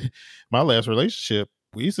my last relationship.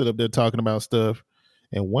 We sit up there talking about stuff,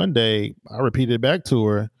 and one day I repeated it back to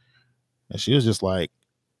her, and she was just like,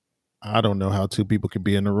 "I don't know how two people can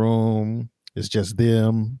be in the room. It's just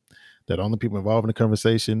them. They're the only people involved in the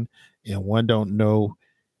conversation, and one don't know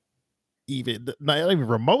not even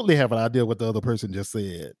remotely have an idea what the other person just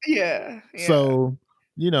said." Yeah. Yeah. So,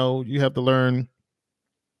 you have to learn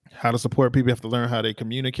how to support people. You have to learn how they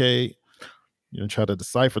communicate. Try to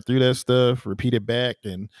decipher through that stuff, repeat it back,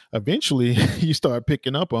 and eventually you start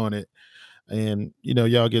picking up on it. and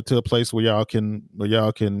y'all get to a place where y'all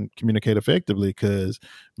can communicate effectively. Because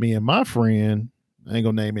me and my friend, I ain't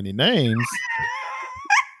gonna name any names,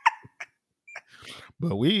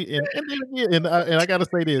 but and I gotta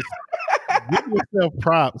say this: give yourself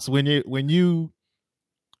props when you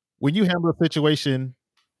handle a situation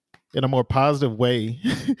in a more positive way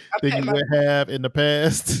I than pat you my would have in the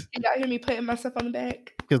past. Can y'all hear me patting myself on the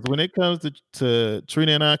back? Because when it comes to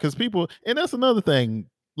Trina and I, because people, and that's another thing,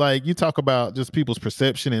 like you talk about just people's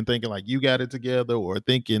perception and thinking like you got it together, or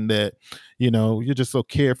thinking that, you're just so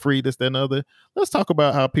carefree, this, that, and other. Let's talk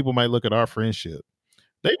about how people might look at our friendship.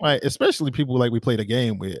 They might, especially people like we played a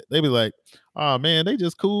game with, they be like, oh man, they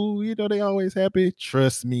just cool, they always happy.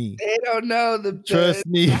 Trust me. They don't know the Trust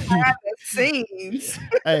me. behind the scenes.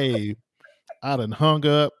 Hey, I done hung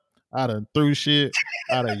up, I done threw shit,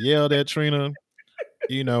 I done yelled at Trina.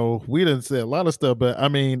 We didn't say a lot of stuff, but I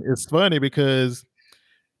mean, it's funny because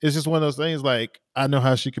it's just one of those things. Like, I know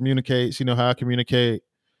how she communicates, she know how I communicate.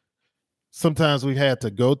 Sometimes we've had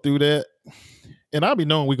to go through that, and I'll be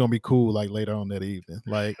knowing we're gonna be cool like later on that evening.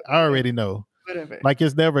 Like, I already know. Whatever. Like,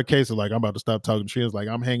 it's never a case of like I'm about to stop talking to Trina. Like,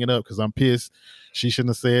 I'm hanging up because I'm pissed. She shouldn't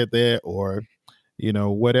have said that, or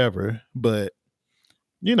whatever. But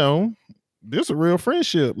you know, this a real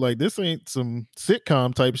friendship. Like, this ain't some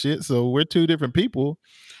sitcom type shit. So we're two different people.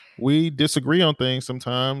 We disagree on things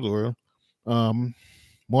sometimes, or um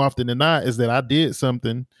more often than not is that I did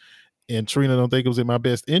something and Trina don't think it was in my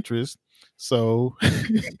best interest. So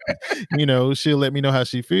she'll let me know how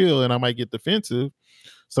she feel, and I might get defensive.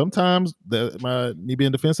 Sometimes me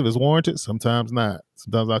being defensive is warranted, sometimes not.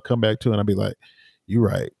 Sometimes I'll come back to it and I'll be like, "You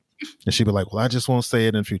right." And she'll be like, "Well, I just won't say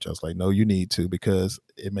it in the future." I was like, "No, you need to, because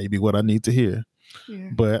it may be what I need to hear." Yeah.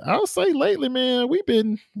 But I'll say lately, man, we've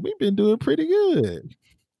been doing pretty good.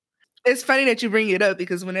 It's funny that you bring it up,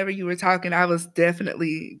 because whenever you were talking, I was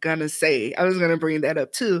definitely I was gonna bring that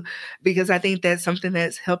up too, because I think that's something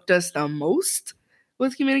that's helped us the most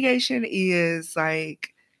with communication, is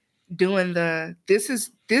like doing this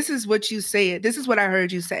is what you said, this is what I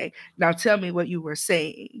heard you say. Now tell me what you were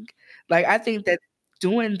saying. Like, I think that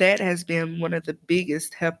doing that has been one of the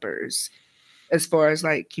biggest helpers as far as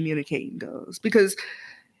like communicating goes, because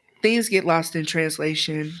things get lost in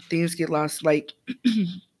translation. Things get lost, like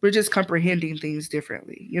we're just comprehending things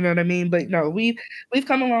differently. You know what I mean? But no, we've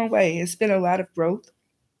come a long way. It's been a lot of growth,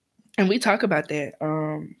 and we talk about that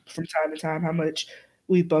from time to time. How much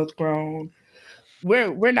we've both grown.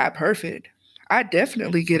 We're not perfect. I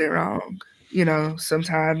definitely get it wrong,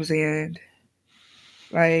 sometimes, and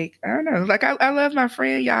like I don't know. Like, I love my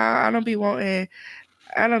friend, y'all. I don't be wanting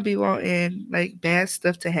like bad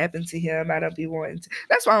stuff to happen to him. I don't be wanting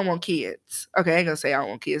that's why I don't want kids. Okay, I ain't gonna say I don't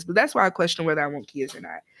want kids, but that's why I question whether I want kids or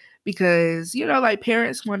not. Because, like,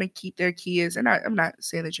 parents want to keep their kids, and I'm not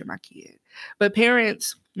saying that you're my kid, but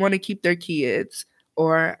parents want to keep their kids,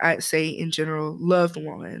 or I'd say in general, loved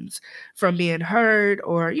ones, from being hurt,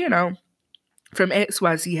 or, from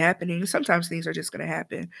XYZ happening. Sometimes things are just gonna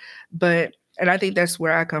happen. And I think that's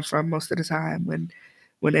where I come from most of the time,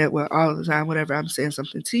 well, all the time, whenever I'm saying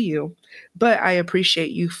something to you. But I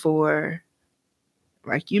appreciate you for,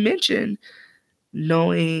 like you mentioned,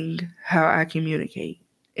 knowing how I communicate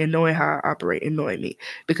and knowing how I operate and knowing me,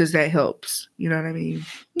 because that helps. You know what I mean?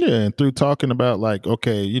 Yeah, and through talking about, like,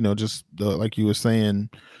 okay, just like you were saying,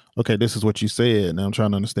 okay, this is what you said. Now I'm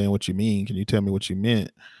trying to understand what you mean. Can you tell me what you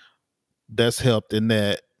meant? That's helped in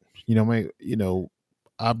that,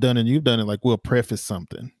 I've done and you've done it. Like, we'll preface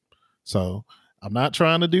something. So I'm not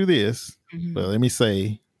trying to do this, but let me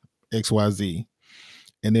say XYZ,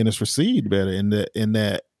 and then it's received better. In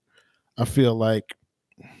that I feel like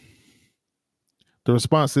the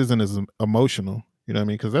response isn't as emotional. You know what I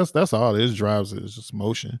mean? Because that's all it is. Drives it is just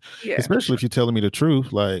emotion. Yeah, for Especially sure. if you're telling me the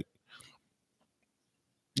truth. Like,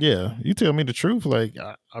 yeah, you tell me the truth. Like,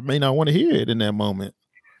 I may not want to hear it in that moment.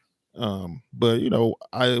 But it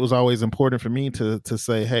was always important for me to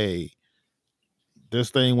say, hey,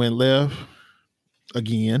 this thing went left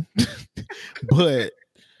again, but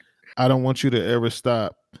I don't want you to ever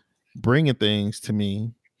stop bringing things to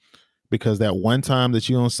me, because that one time that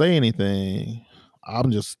you don't say anything,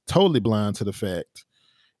 I'm just totally blind to the fact.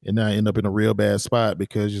 And then I end up in a real bad spot,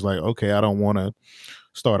 because you're like, okay, I don't want to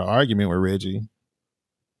start an argument with Reggie,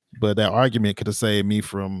 but that argument could have saved me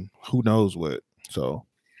from who knows what. So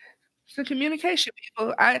So communication,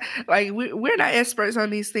 people. We're not experts on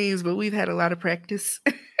these things, but we've had a lot of practice.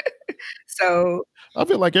 So I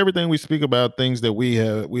feel like everything we speak about, things that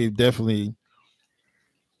we've definitely,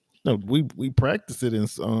 we practice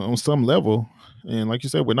it on some level. And like you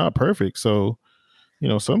said, we're not perfect. So,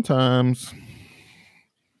 sometimes,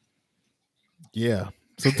 yeah,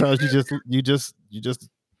 sometimes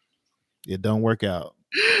it don't work out.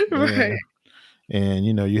 Right. And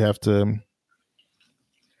you have to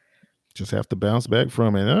just have to bounce back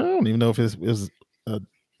from it. I don't even know if it's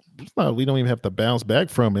not, we don't even have to bounce back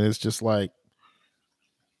from it. It's just like,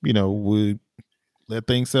 we let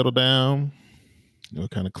things settle down,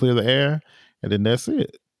 kind of clear the air, and then that's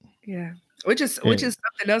it. Yeah. Which is And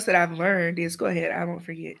something else that I've learned is go ahead, I won't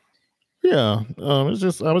forget. yeah, it's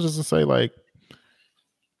just I was just to say like,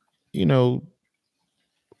 you know,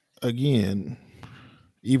 again,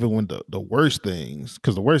 even when the worst things,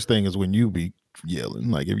 because the worst thing is when you be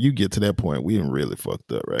yelling. Like if you get to that point, we done really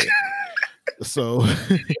fucked up, right? So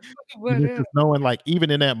it's Whatever. just knowing, like,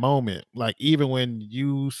 even in that moment, like even when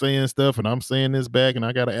you saying stuff and I'm saying this back and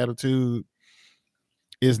I got an attitude,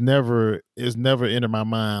 it's never entered my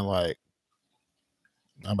mind like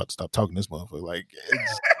I'm about to stop talking to this motherfucker. Like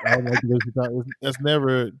I don't like this. That's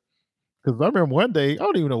never, because I remember one day I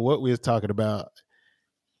don't even know what we was talking about.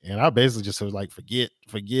 And I basically just was like, forget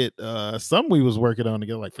something we was working on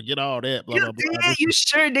together, like forget all that, blah You blah blah. did, you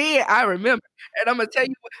sure did. I remember. And I'm gonna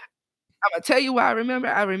tell you why I remember.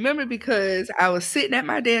 I remember because I was sitting at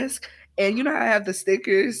my desk, and you know how I have the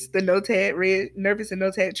stickers, the no tag red, nervous and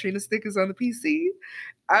no tag Trina stickers on the PC.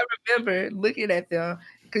 I remember looking at them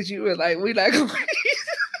because you were like, "We're not gonna,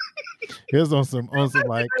 It was on some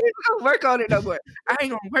like work on it no more. I ain't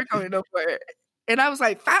gonna work on it no more." And I was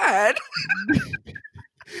like, "Fine."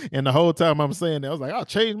 and the whole time I'm saying that, I was like, I'll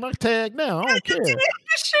change my tag now. I don't You did. care.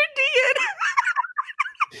 You sure did.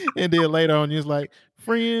 And then later on, you was like,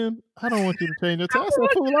 friend, I don't want you to change your tag. I said,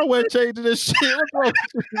 fool, I wasn't changing this shit. What's wrong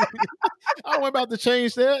with you? I wasn't about to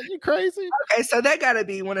change that. You crazy? Okay, so that gotta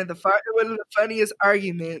be one of the funniest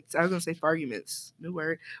arguments. I was gonna say arguments, new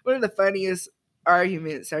word. One of the funniest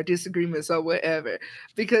arguments or disagreements or whatever,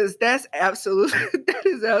 because that's absolutely that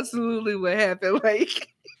is absolutely what happened. Like,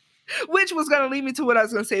 which was gonna lead me to what I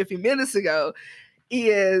was gonna say a few minutes ago.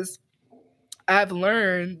 Is I've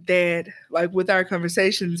learned that like with our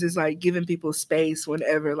conversations is like giving people space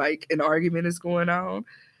whenever like an argument is going on,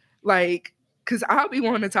 like because I'll be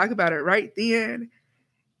wanting to talk about it right then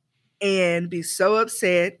and be so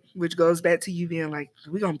upset, which goes back to you being like,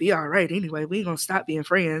 we're gonna be all right anyway. We ain't gonna stop being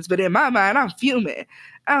friends. But in my mind, I'm fuming.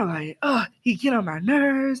 I'm like, oh, he get on my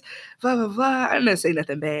nerves, blah, blah, blah. I didn't say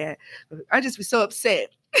nothing bad. I just be so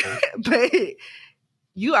upset. But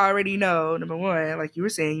you already know, number one, like you were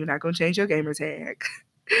saying, you're not gonna change your gamer tag.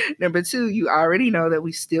 Number two, you already know that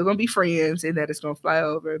we still gonna be friends and that it's gonna fly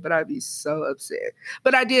over, but I'd be so upset.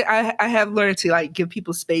 But I have learned to like give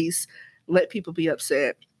people space, let people be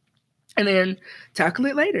upset and then tackle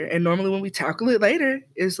it later. And normally when we tackle it later,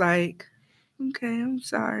 it's like, okay, I'm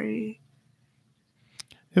sorry.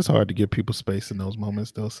 It's hard to give people space in those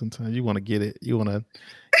moments, though. Sometimes you want to get it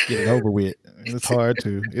over with. And it's hard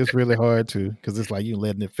to. It's really hard to, because it's like you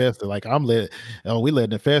letting it fester. Like we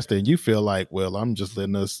letting it fester, and you feel like, well, I'm just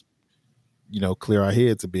letting us, clear our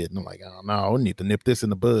heads a bit. And I'm like, oh no, I need to nip this in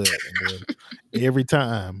the bud. And then every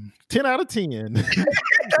time, 10 out of 10, That'd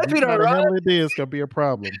you be the try to wrong, handle it, it's gonna be a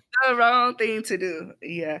problem. the wrong thing to do.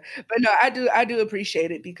 Yeah. But no, I do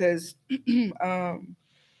appreciate it because I don't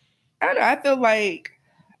know,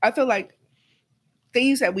 I feel like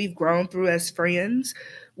things that we've grown through as friends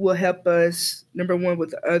will help us number one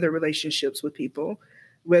with other relationships with people,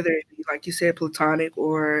 whether it be like you said platonic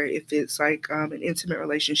or if it's like an intimate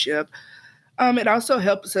relationship. It also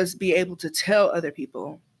helps us be able to tell other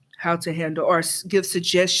people how to handle or give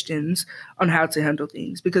suggestions on how to handle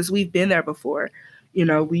things because we've been there before.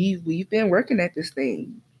 We've been working at this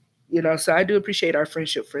thing. So I do appreciate our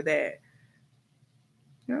friendship for that.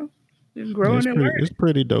 Been Yeah, growing and it's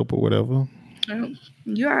pretty dope or whatever. learning.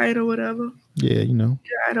 You alright or whatever. Yeah, You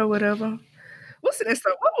alright or whatever. What's the next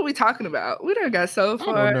one? What were we talking about? We done got so I don't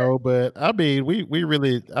far. know, but I mean, we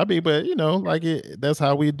really, I mean, but like that's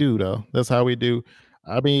how we do, though. That's how we do.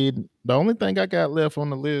 I mean, the only thing I got left on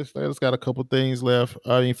the list, I just got a couple things left.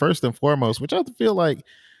 I mean, first and foremost, which I feel like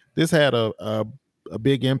this had a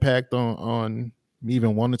big impact on me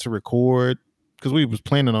even wanting to record, because we was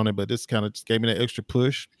planning on it, but this kind of just gave me that extra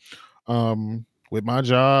push. With my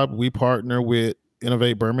job, we partner with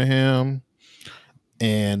Innovate Birmingham,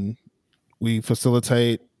 and we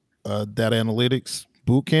facilitate data analytics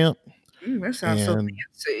boot camp. That sounds so And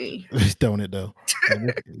fancy. don't it though? And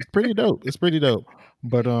it's pretty dope. It's pretty dope.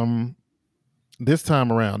 But this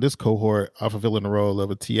time around, this cohort, I'm fulfilling the role of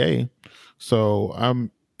a TA. So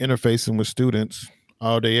I'm interfacing with students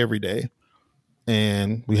all day, every day.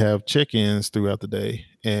 And we have check-ins throughout the day.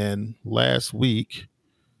 And last week,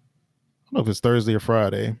 I don't know if it's Thursday or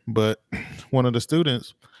Friday, but one of the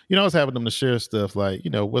students, I was having them to share stuff like,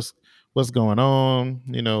 what's going on,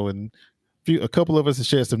 and a couple of us have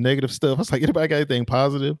shared some negative stuff. I was like, anybody got anything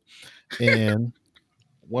positive? And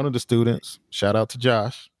one of the students, shout out to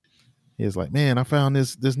Josh, he was like, man, I found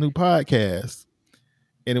this new podcast.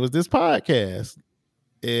 And it was this podcast.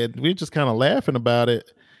 And we were just kind of laughing about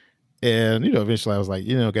it. And, eventually I was like,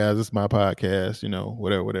 guys, this is my podcast,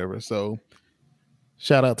 whatever. So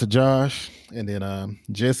shout out to Josh. And then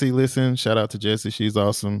Jessie listened. Shout out to Jessie. She's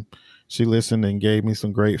awesome. She listened and gave me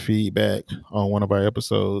some great feedback on one of our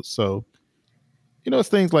episodes. So, it's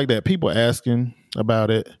things like that. People asking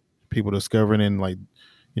about it, people discovering, and like,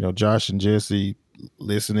 Josh and Jessie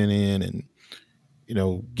listening in and,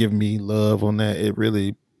 giving me love on that. It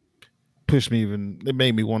really it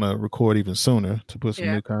made me want to record even sooner to put some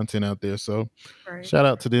new content out there. So shout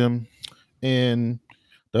out to them. And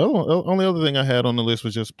the only other thing I had on the list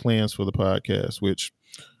was just plans for the podcast, which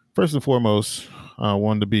first and foremost, I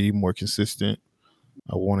wanted to be more consistent.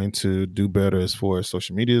 I wanted to do better as far as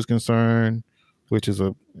social media is concerned, which is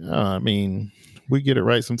we get it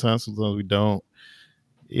right sometimes we don't.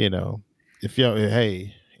 If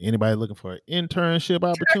hey, anybody looking for an internship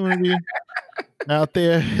opportunity out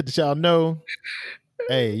there that y'all know,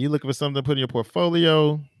 hey, you looking for something to put in your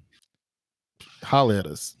portfolio, holler at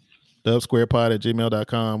us.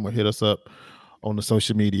 dubsquarepod@gmail.com or hit us up on the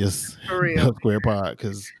social medias. For real. dubsquarepod,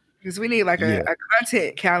 because we need like a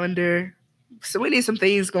content calendar. So we need some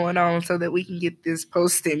things going on so that we can get this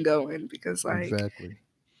posting going, because exactly.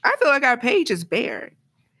 I feel like our page is bare.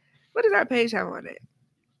 What does our page have on it?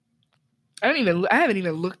 I haven't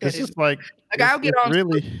even looked at it's it. It's just like I'll get on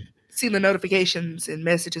really see the notifications and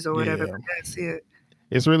messages or whatever. But that's it.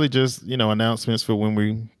 It's really just announcements for when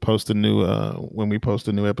we post a new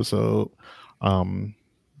episode.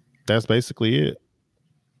 That's basically it.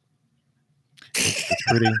 It's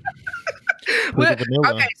pretty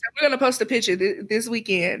vanilla. Okay, so we're gonna post a picture this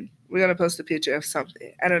weekend. We're gonna post a picture of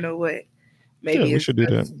something. I don't know what. Maybe we should do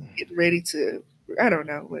that. Get ready to. I don't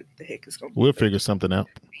know what the heck is going to be. We'll figure something out.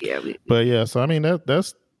 Yeah. But yeah, so I mean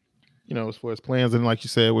that's as far as plans, and like you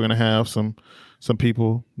said, we're gonna have some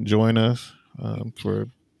people join us for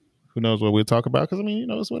who knows what we'll talk about, because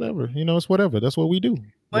it's whatever. It's whatever. That's what we do.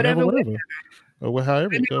 Whatever. Or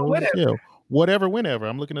however it goes. Whatever. Yeah. Whatever, whenever.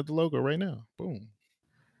 I'm looking at the logo right now. Boom.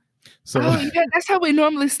 So that's how we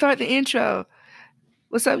normally start the intro.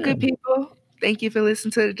 What's up, good people? Thank you for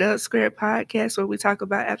listening to the Dub Square podcast, where we talk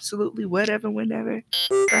about absolutely whatever, whenever,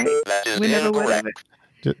 right? Whenever, whatever.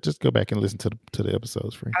 Just go back and listen to the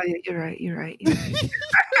episodes, friend. Oh yeah, you're right.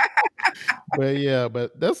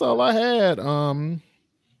 But that's all I had. Do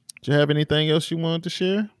you have anything else you wanted to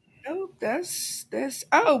share? Oh, that's.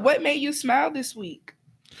 Oh, what made you smile this week?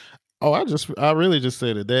 Oh, I really just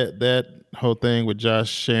said it. That whole thing with Josh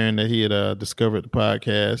sharing that he had discovered the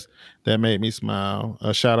podcast, that made me smile.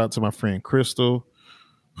 Shout out to my friend Crystal,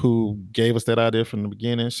 who gave us that idea from the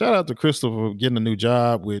beginning. Shout out to Crystal for getting a new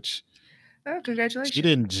job, which congratulations. She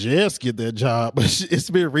didn't just get that job, but it's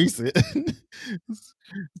been recent.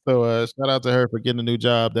 So shout out to her for getting a new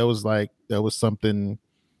job. That was something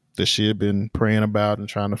that she had been praying about and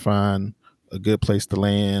trying to find a good place to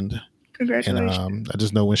land. Congratulations. And I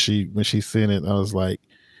just know when she sent it, I was like,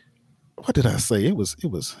 what did I say? It was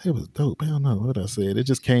dope. I don't know what I said. It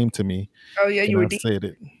just came to me. Oh yeah, you were deep. Said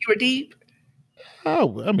it. You were deep.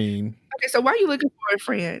 Oh, I mean. Okay, so why are you looking for a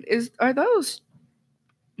friend? Are those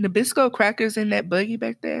Nabisco crackers in that buggy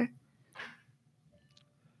back there?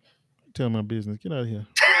 Tell my business. Get out of here.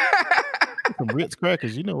 Some Ritz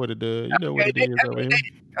crackers. You know what it does. You know what it is over here.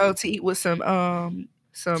 Oh, to eat with some raw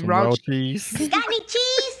cheese. Got any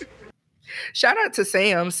cheese? Shout out to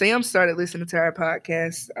Sam. Sam started listening to our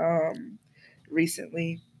podcast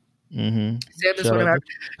recently. Mm-hmm. Sam is one of our.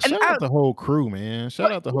 Shout out the whole crew, man.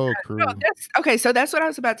 Shout out the whole crew. No, okay, so that's what I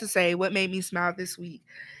was about to say. What made me smile this week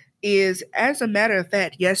is, as a matter of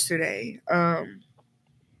fact, yesterday,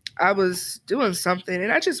 I was doing something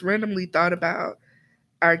and I just randomly thought about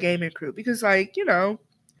our gaming crew, because, like,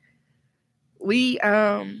 we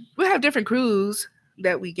have different crews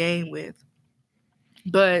that we game with,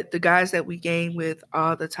 but the guys that we game with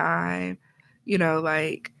all the time,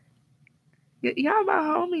 like, y'all my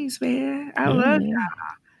homies, man. I love y'all.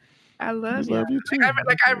 I love y'all. You too.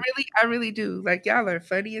 I really do. Like, y'all are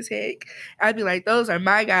funny as heck. I'd be like, those are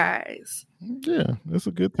my guys. Yeah, it's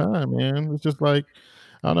a good time, man. It's just like,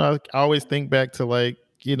 I don't know. I always think back to, like,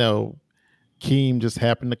 Keem just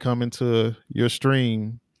happened to come into your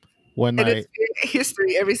stream one night. It's been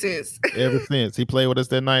history ever since. He played with us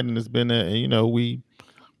that night, and it's been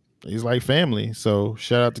he's like family. So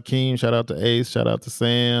shout out to Keem, shout out to Ace, shout out to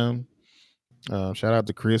Sam. Shout out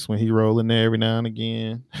to Chris when he roll in there every now and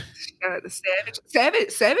again. Shout out to Savage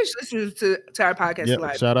listens to our podcast Yep. a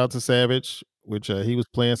lot. Shout out to Savage, which he was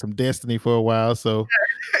playing some Destiny for a while, so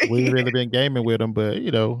we ain't really been gaming with him. But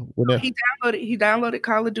you know, he downloaded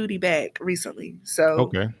Call of Duty back recently, so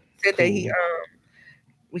okay, said cool. that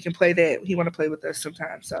we can play that. He want to play with us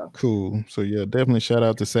sometime. So cool. So yeah, definitely shout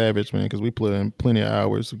out to Savage, man, because we put in plenty of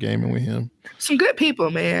hours of gaming with him. Some good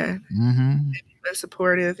people, man. Mm-hmm. Been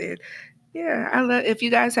supportive, and yeah, I love. If you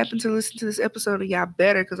guys happen to listen to this episode, y'all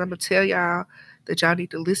better, because I'm gonna tell y'all that y'all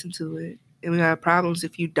need to listen to it. And we have problems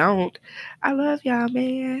if you don't. I love y'all,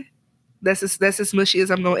 man. That's as mushy as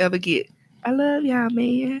I'm gonna ever get. I love y'all,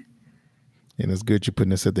 man. And it's good you're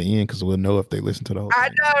putting this at the end because we'll know if they listen to the whole I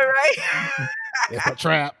thing. know, right? It's a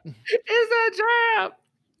trap. It's a trap.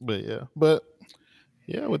 But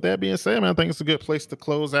yeah, with that being said, man, I think it's a good place to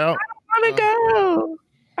close out. I don't want to go.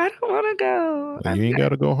 I don't want to go. Well, you ain't got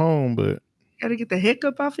to go home, but gotta get the heck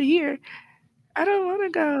up off of here. I don't want to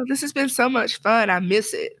go. This has been so much fun. I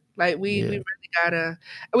miss it. Like we really gotta.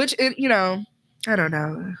 Which you know, I don't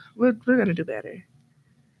know. We're gonna do better.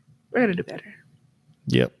 We're gonna do better.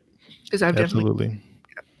 Yep. Because I've absolutely. Definitely.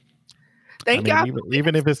 Thank y'all.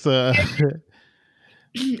 Even if it's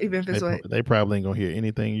even if it's what they probably ain't gonna hear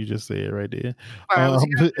anything you just said right there.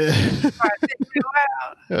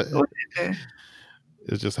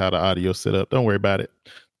 It's just how the audio set up. Don't worry about it.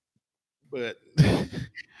 But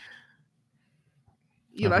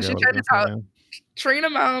you lost your train of thought. Trina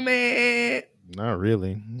moment. Not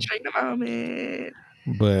really. Trina moment.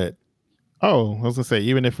 But I was gonna say,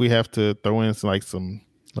 even if we have to throw in some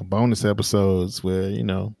bonus episodes where, you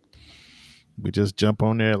know, we just jump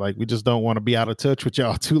on there, like we just don't want to be out of touch with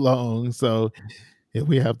y'all too long. So if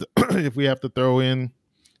we have to throw in,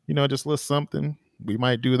 you know, just a little something, we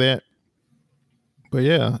might do that. But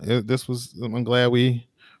yeah, I'm glad we're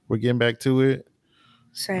getting back to it.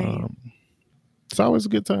 Same. It's always a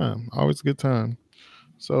good time. Always a good time.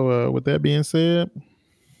 So with that being said,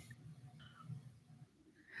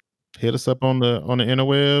 hit us up on the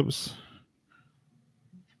interwebs.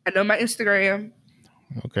 I know my Instagram.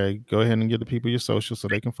 Okay, go ahead and give the people your socials so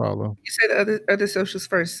they can follow. You say the other socials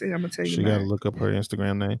first, and I'm gonna tell you. She got to look up her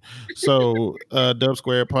Instagram name. So Dub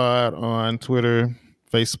Square Pod on Twitter,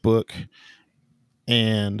 Facebook,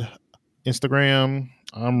 and Instagram.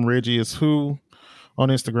 I'm Reggie is who on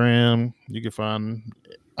Instagram. You can find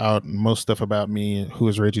out most stuff about me at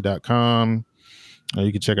whoisreggie.com.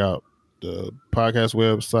 You can check out the podcast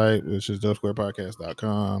website, which is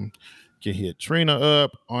dubsquarepodcast.com. You can hit Trina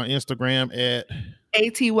up on Instagram at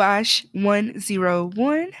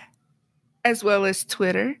ATWash101, as well as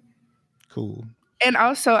Twitter. Cool. And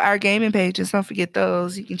also our gaming pages. Don't forget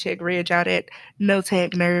those. You can check Reg out at No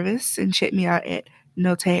Tag Nervous and check me out at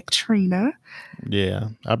No Tag Trina. Yeah,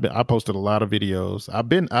 I posted a lot of videos. I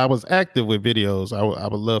was active with videos. I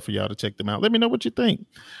would love for y'all to check them out. Let me know what you think.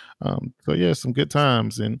 So yeah, some good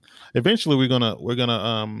times, and eventually we're gonna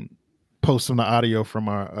post some of the audio from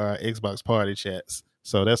our Xbox party chats.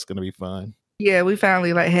 So that's gonna be fun. Yeah, we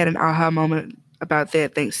finally had an aha moment about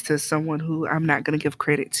that, thanks to someone who I'm not gonna give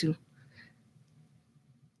credit to.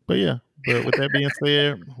 But yeah, with that being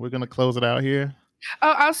said, we're gonna close it out here.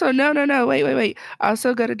 Oh, also, no. Wait.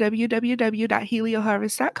 Also, go to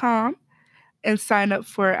www.helioharvest.com and sign up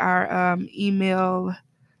for our email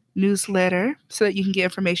newsletter so that you can get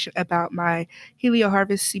information about my Helio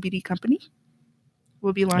Harvest CBD company.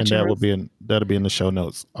 We'll be launching. And that'll be in the show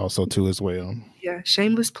notes also too as well. Yeah,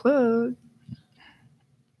 shameless plug.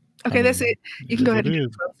 Okay, that's it. You can go ahead and do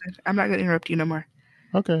it. I'm not going to interrupt you no more.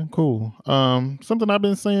 Okay, cool. Something I've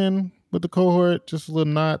been saying with the cohort, just a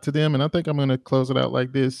little nod to them, and I think I'm going to close it out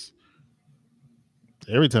like this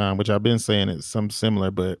every time, which I've been saying it's something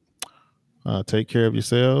similar, but take care of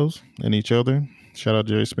yourselves and each other. Shout out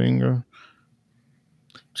Jerry Springer.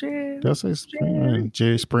 Did I say Springer?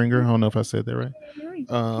 Jerry Springer. I don't know if I said that right.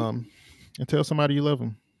 And tell somebody you love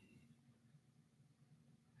them.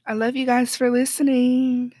 I love you guys for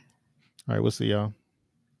listening. All right, we'll see y'all.